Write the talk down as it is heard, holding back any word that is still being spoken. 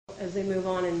as they move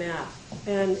on in math.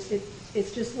 And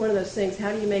it's just one of those things.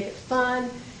 How do you make it fun?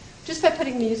 Just by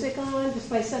putting music on, just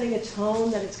by setting a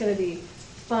tone that it's going to be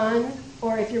fun.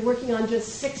 Or if you're working on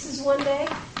just sixes one day,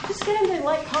 just get them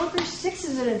to conquer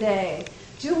sixes in a day.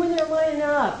 Do them when they're lining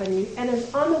up. And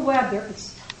on the web,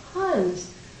 there's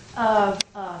tons of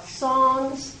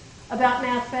songs about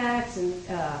math facts and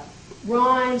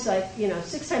rhymes, like,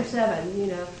 6 times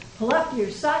 7, pull up your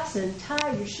socks and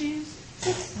tie your shoes.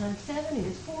 6 times 7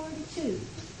 is 42.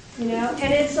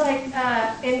 And it's like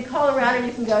in Colorado,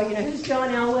 you can go, who's John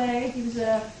Elway? He was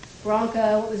a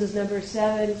Bronco. What was his number?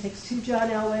 7. It takes 2 John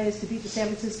Elways to beat the San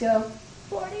Francisco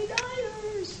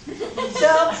 49ers.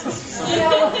 So,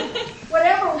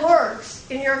 whatever works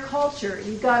in your culture,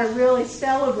 you've got to really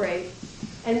celebrate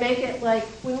and make it like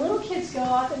when little kids go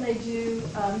off and they do,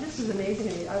 this is amazing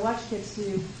to me. I watch kids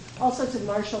do all sorts of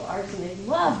martial arts and they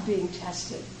love being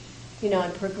tested,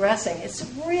 and progressing. It's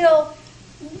a real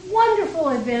wonderful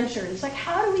adventure. It's like,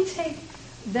 how do we take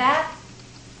that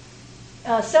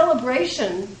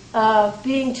celebration of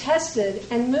being tested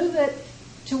and move it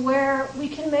to where we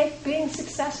can make being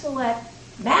successful at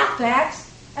math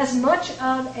facts as much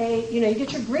of a, you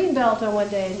get your green belt on one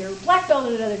day and your black belt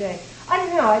on another day. I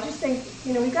don't know. I just think,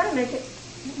 we've got to make it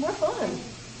more fun,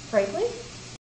 frankly.